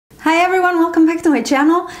Hi everyone, welcome back to my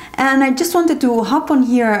channel, and I just wanted to hop on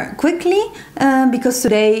here quickly because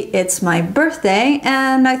today it's my birthday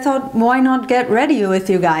and I thought why not get ready with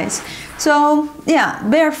you guys. So yeah,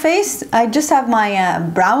 barefaced. I just have my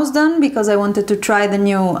brows done because I wanted to try the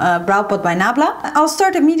new brow pot by Nabla. I'll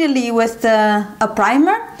start immediately with a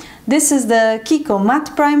primer. This is the Kiko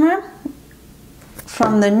matte primer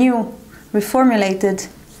from the new reformulated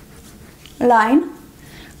line.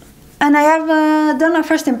 And I have done a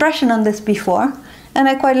first impression on this before, and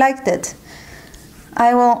I quite liked it.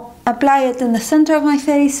 I will apply it in the center of my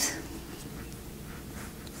face.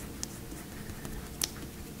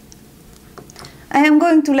 I am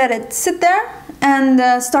going to let it sit there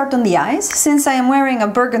and start on the eyes. Since I am wearing a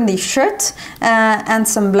burgundy shirt and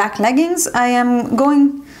some black leggings, I am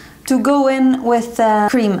going to go in with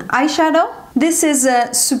cream eyeshadow. This is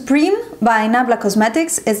Supreme by Nabla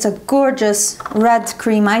Cosmetics. It's a gorgeous red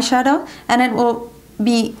cream eyeshadow and it will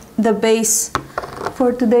be the base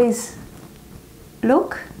for today's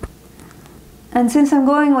look. And since I'm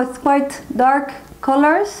going with quite dark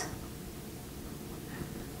colors,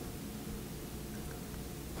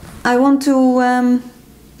 I want to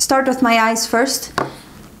start with my eyes first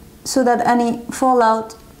so that any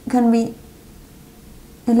fallout can be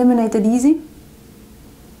eliminated easy.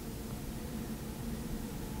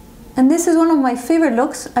 And this is one of my favorite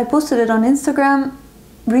looks. I posted it on Instagram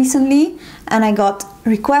recently and I got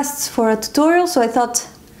requests for a tutorial, so I thought,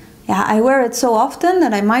 yeah, I wear it so often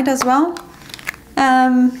that I might as well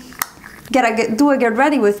do a get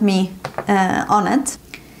ready with me on it.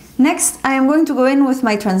 Next, I am going to go in with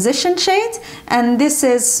my transition shade, and this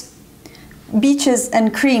is Beaches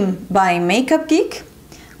and Cream by Makeup Geek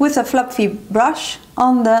with a fluffy brush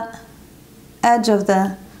on the edge of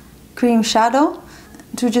the cream shadow,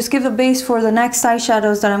 to just give a base for the next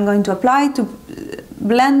eyeshadows that I'm going to apply, to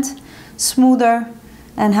blend smoother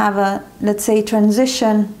and have a, let's say,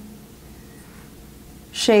 transition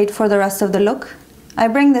shade for the rest of the look. I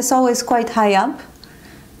bring this always quite high up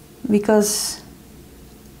because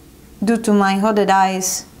due to my hooded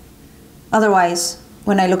eyes, otherwise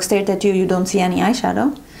when I look straight at you, you don't see any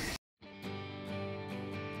eyeshadow.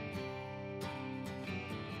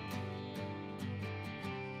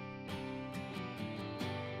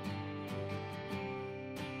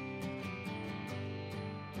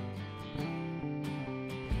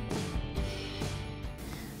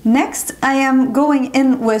 Next, I am going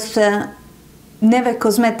in with Neve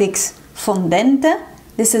Cosmetics Fondente.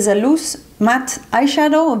 This is a loose matte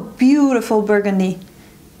eyeshadow, a beautiful burgundy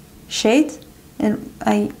shade, and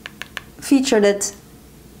I featured it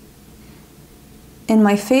in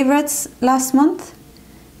my favorites last month.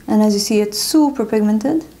 And as you see, it's super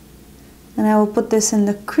pigmented. And I will put this in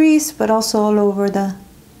the crease, but also all over the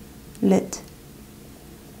lid.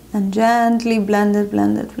 And gently blend it,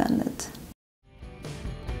 blend it, blend it.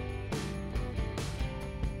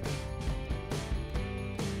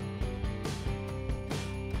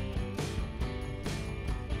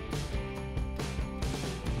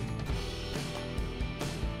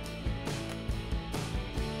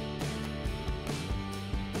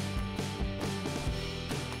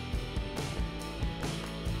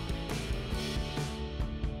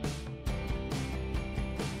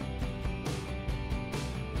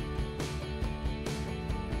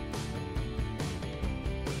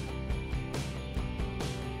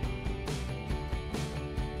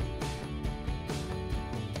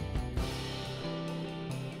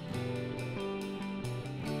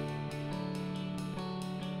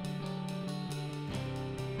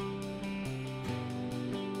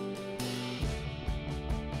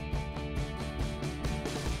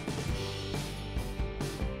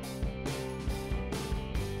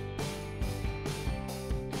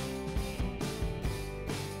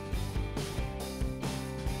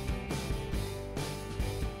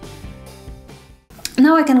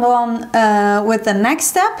 Now I can go on with the next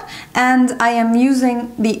step, and I am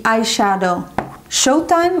using the eyeshadow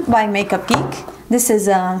Showtime by Makeup Geek. This is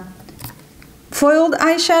a foiled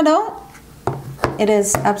eyeshadow. It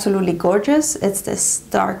is absolutely gorgeous. It's this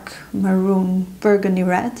dark maroon burgundy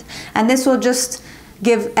red, and this will just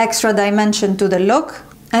give extra dimension to the look.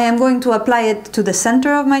 I am going to apply it to the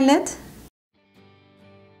center of my lid.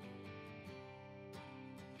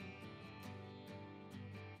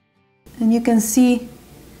 And you can see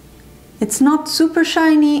it's not super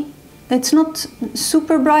shiny, it's not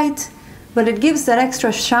super bright, but it gives that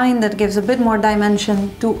extra shine that gives a bit more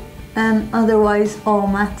dimension to an otherwise all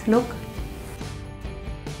matte look.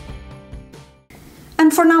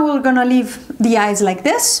 And for now we're gonna leave the eyes like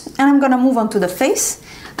this, and I'm gonna move on to the face.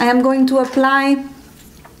 I am going to apply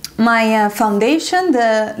my foundation,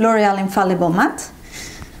 the L'Oreal Infallible Matte.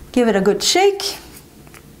 give it a good shake.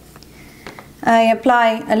 I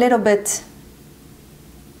apply a little bit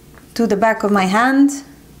to the back of my hand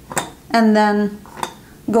and then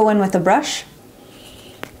go in with the brush.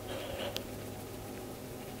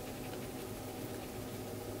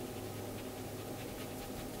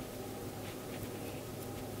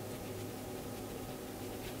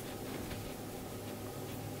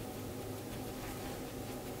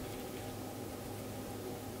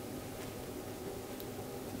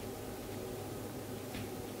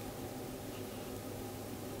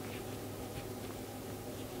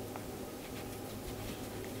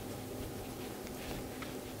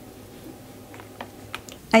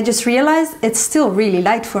 I just realized it's still really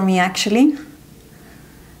light for me actually.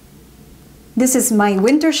 This is my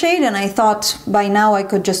winter shade and I thought by now I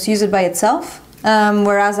could just use it by itself,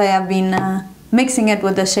 whereas I have been mixing it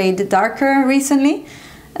with the shade darker recently.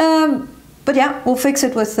 But yeah, we'll fix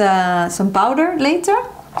it with some powder later.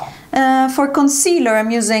 For concealer,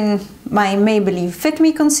 I'm using my Bevely Fit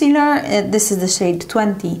Me concealer. This is the shade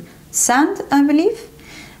 20 Sand, I believe.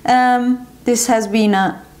 This has been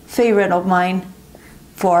a favorite of mine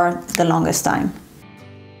for the longest time.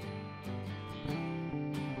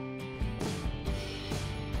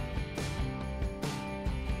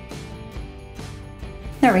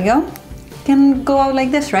 There we go. Can go out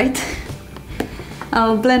like this, right?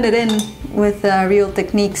 I'll blend it in with Real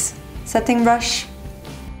Techniques setting brush.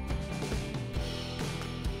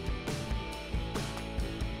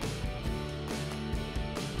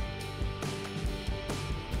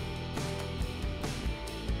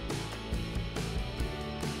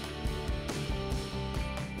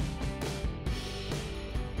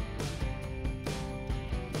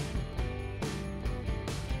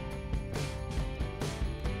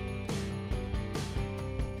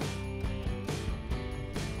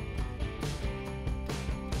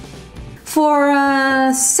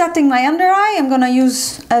 For setting my under eye, I'm gonna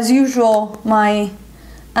use, as usual, my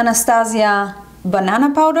Anastasia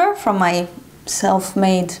banana powder from my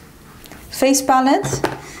self-made face palette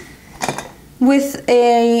with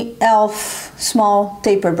a e.l.f. small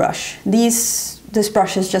taper brush. This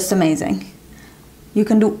brush is just amazing. You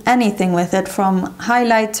can do anything with it, from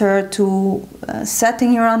highlighter to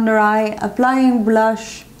setting your under eye, applying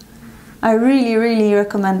blush. I really, really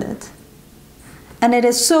recommend it. And it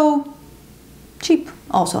is so cheap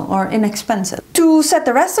also, or inexpensive. To set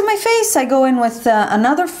the rest of my face, I go in with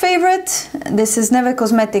another favorite. This is Neve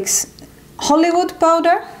Cosmetics Hollywood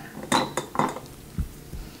powder.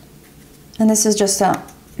 And this is just a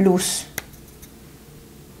loose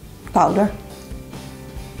powder.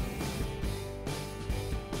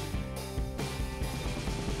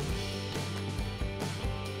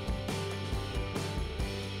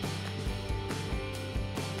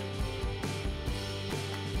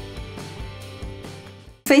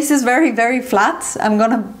 Face is very, very flat. I'm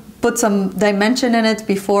gonna put some dimension in it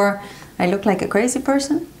before I look like a crazy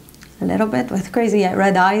person. A little bit, with crazy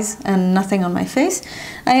red eyes and nothing on my face.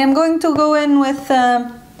 I am going to go in with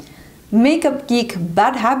Makeup Geek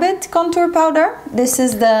Bad Habit contour powder. This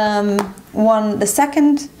is the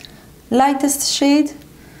second lightest shade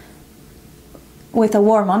with a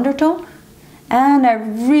warm undertone. And I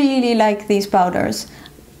really like these powders.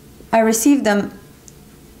 I received them,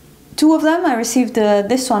 two of them. I received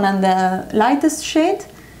this one and the lightest shade,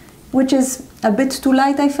 which is a bit too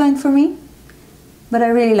light, I find, for me. But I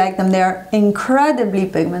really like them. They are incredibly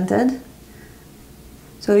pigmented.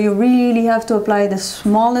 So you really have to apply the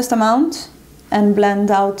smallest amount and blend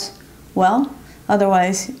out well.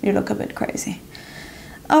 Otherwise, you look a bit crazy.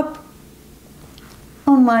 Up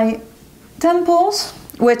on my temples,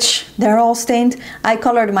 which they're all stained. I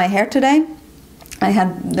colored my hair today. I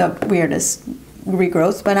had the weirdest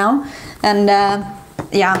regrowth by now. And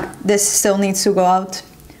yeah, this still needs to go out.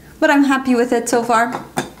 But I'm happy with it so far.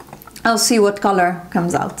 I'll see what color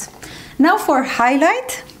comes out. Now for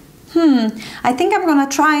highlight. I think I'm gonna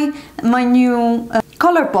try my new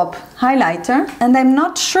Colourpop highlighter, and I'm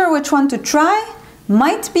not sure which one to try.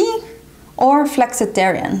 Might Be or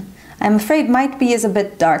Flexitarian. I'm afraid Might Be is a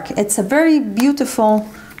bit dark. It's a very beautiful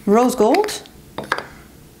rose gold.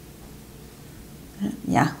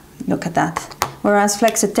 Yeah, look at that. Whereas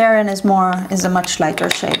Flexitarian is a much lighter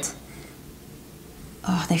shade.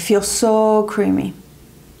 Oh, they feel so creamy.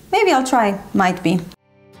 Maybe I'll try Might Be.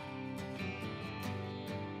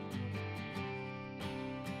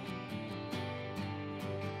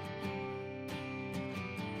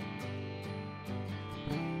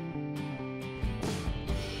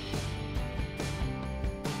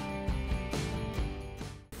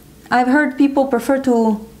 I've heard people prefer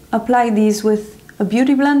to apply these with a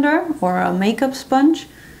beauty blender or a makeup sponge,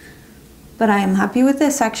 but I am happy with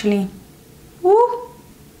this actually. Woo!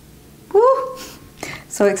 Woo!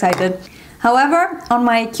 So excited. However, on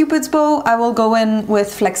my Cupid's bow, I will go in with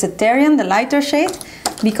Flexitarian, the lighter shade,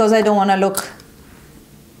 because I don't want to look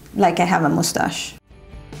like I have a mustache.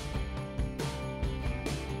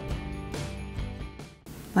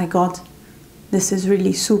 My God, this is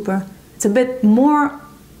really super. It's a bit more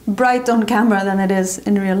bright on camera than it is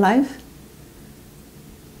in real life.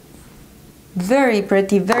 Very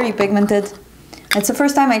pretty, very pigmented. It's the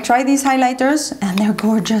first time I try these highlighters and they're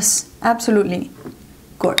gorgeous, absolutely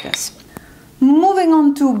gorgeous. Moving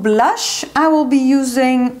on to blush, I will be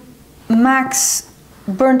using MAC's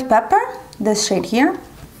Burnt Pepper, this shade here.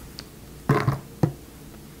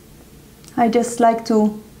 I just like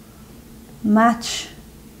to match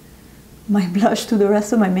my blush to the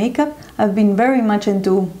rest of my makeup. I've been very much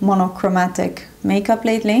into monochromatic makeup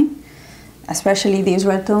lately, especially these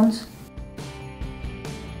red tones.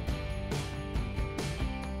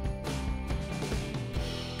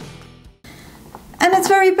 And it's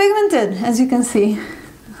very pigmented, as you can see.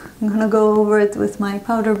 I'm gonna go over it with my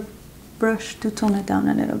powder brush to tone it down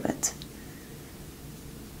a little bit.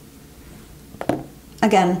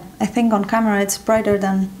 Again, I think on camera it's brighter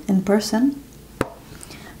than in person,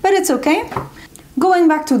 but it's okay. Going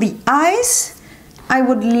back to the eyes, I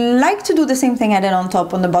would like to do the same thing I did on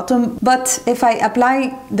top on the bottom, but if I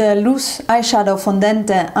apply the loose eyeshadow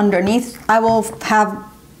fondente underneath, I will have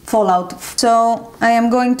fallout. So I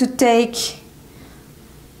am going to take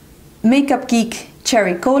Makeup Geek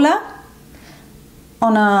Cherry Cola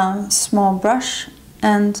on a small brush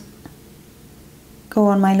and go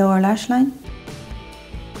on my lower lash line.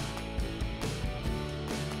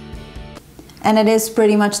 And it is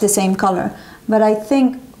pretty much the same color, but I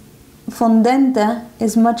think fondente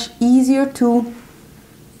is much easier to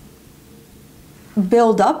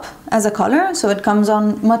build up as a color, so it comes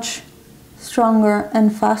on much stronger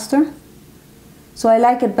and faster. So I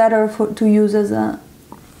like it better to use as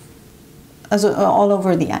all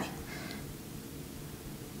over the eye.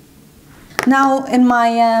 Now in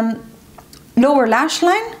my lower lash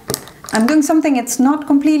line, I'm doing something it's not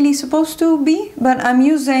completely supposed to be, but I'm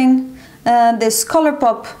using this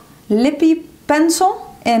Colourpop Lippy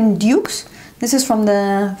pencil in Dupes. This is from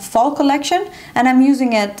the fall collection, and I'm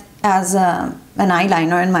using it as an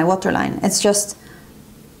eyeliner in my waterline. It's just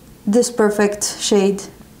this perfect shade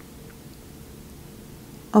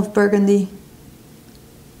of burgundy.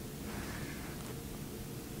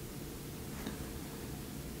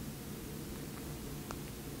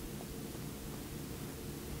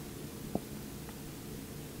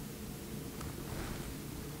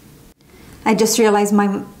 I just realized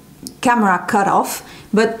my camera cut off,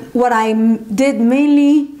 but what I did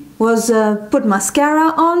mainly was put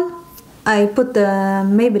mascara on. I put the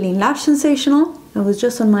Maybelline Lash Sensational. It was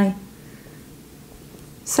just on my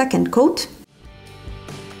second coat.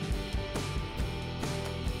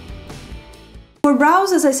 For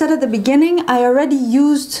brows, as I said at the beginning, I already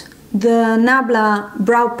used the Nabla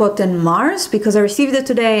Brow Pot in Mars because I received it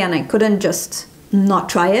today and I couldn't just not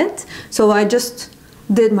try it. So I just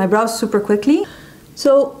did my brows super quickly.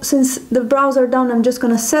 So since the brows are done, I'm just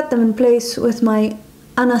gonna set them in place with my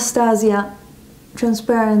Anastasia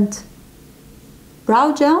transparent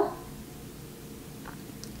brow gel,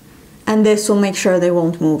 and this will make sure they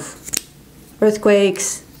won't move.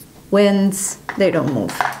 Earthquakes, winds, they don't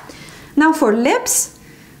move. Now for lips,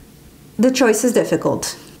 the choice is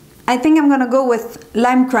difficult. I think I'm gonna go with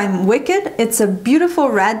Lime Crime Wicked. It's a beautiful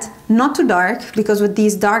red, not too dark, because with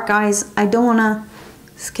these dark eyes I don't wanna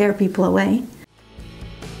scare people away.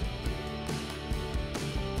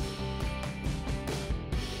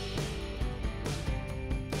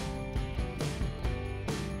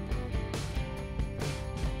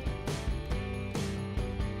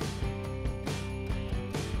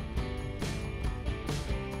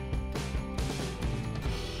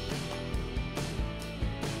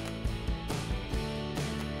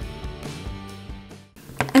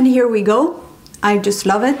 And here we go. I just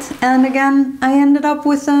love it. And again, I ended up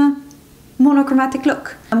with a monochromatic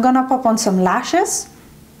look. I'm gonna pop on some lashes.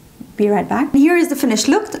 Be right back. Here is the finished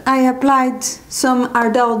look. I applied some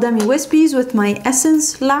Ardell Demi Wispies with my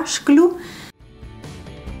Essence Lash Glue.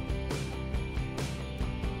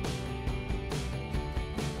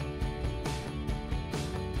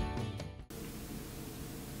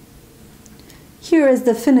 Here is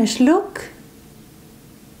the finished look.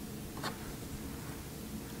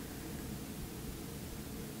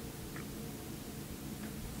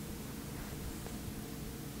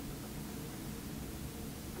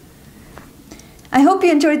 I hope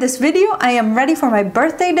you enjoyed this video. I am ready for my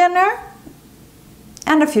birthday dinner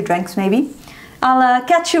and a few drinks maybe. I'll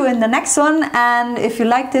catch you in the next one, and if you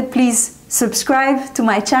liked it, please subscribe to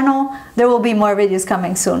my channel. There will be more videos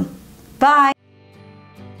coming soon. Bye!